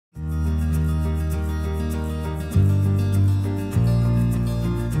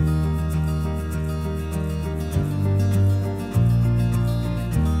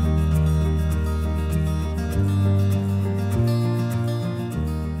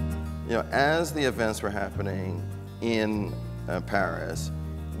You know, as the events were happening in Paris,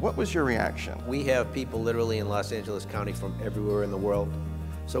 what was your reaction? We have people literally in Los Angeles County from everywhere in the world.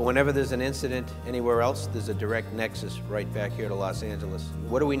 So whenever there's an incident anywhere else, there's a direct nexus right back here to Los Angeles.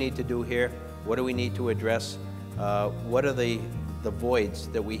 What do we need to do here? What do we need to address? What are the voids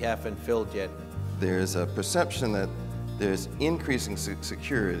that we haven't filled yet? There's a perception that there's increasing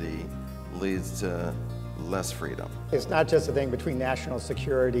security leads to less freedom. It's not just a thing between national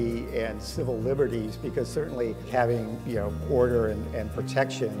security and civil liberties, because certainly having, you know, order and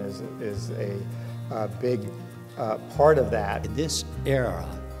protection is a big part of that. In this era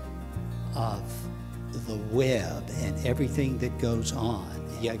of the web and everything that goes on,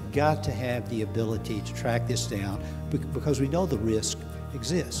 you got to have the ability to track this down because we know the risk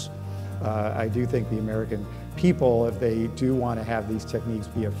exists. I do think the American people, if they do want to have these techniques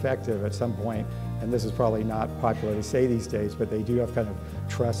be effective at some point, and this is probably not popular to say these days, but they do have kind of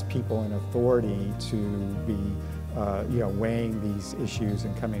trust people in authority to be you know, weighing these issues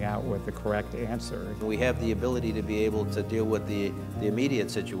and coming out with the correct answer. We have the ability to be able to deal with the immediate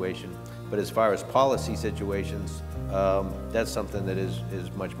situation, but as far as policy situations, that's something that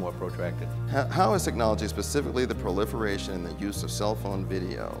is much more protracted. How has technology, specifically the proliferation and the use of cell phone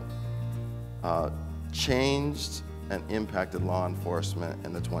video, changed and impacted law enforcement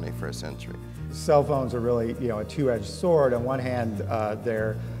in the 21st century? Cell phones are really, you know, a two-edged sword. On one hand,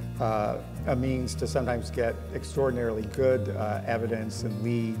 they're a means to sometimes get extraordinarily good evidence and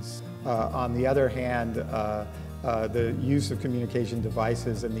leads. On the other hand, the use of communication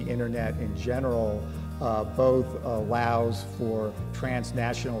devices and the internet in general both allows for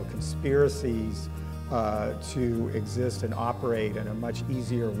transnational conspiracies to exist and operate in a much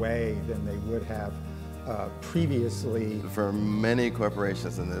easier way than they would have previously. For many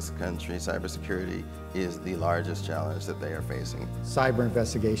corporations in this country, cybersecurity is the largest challenge that they are facing. Cyber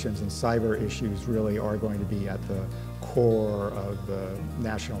investigations and cyber issues really are going to be at the core of the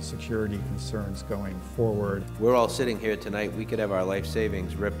national security concerns going forward. We're all sitting here tonight, we could have our life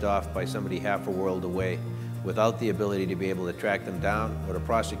savings ripped off by somebody half a world away without the ability to be able to track them down or to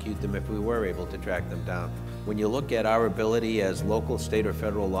prosecute them if we were able to track them down. When you look at our ability as local, state, or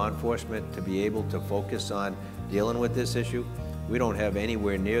federal law enforcement to be able to focus on dealing with this issue, we don't have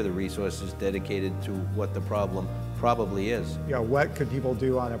anywhere near the resources dedicated to what the problem probably is. You know, what could people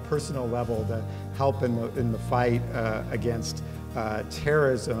do on a personal level to help in the fight against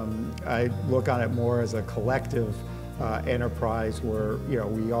terrorism? I look on it more as a collective enterprise where, you know,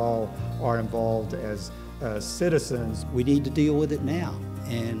 we all are involved as citizens. We need to deal with it now.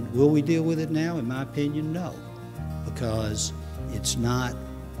 And will we deal with it now? In my opinion, no, because it's not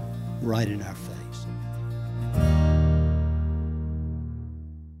right in our face.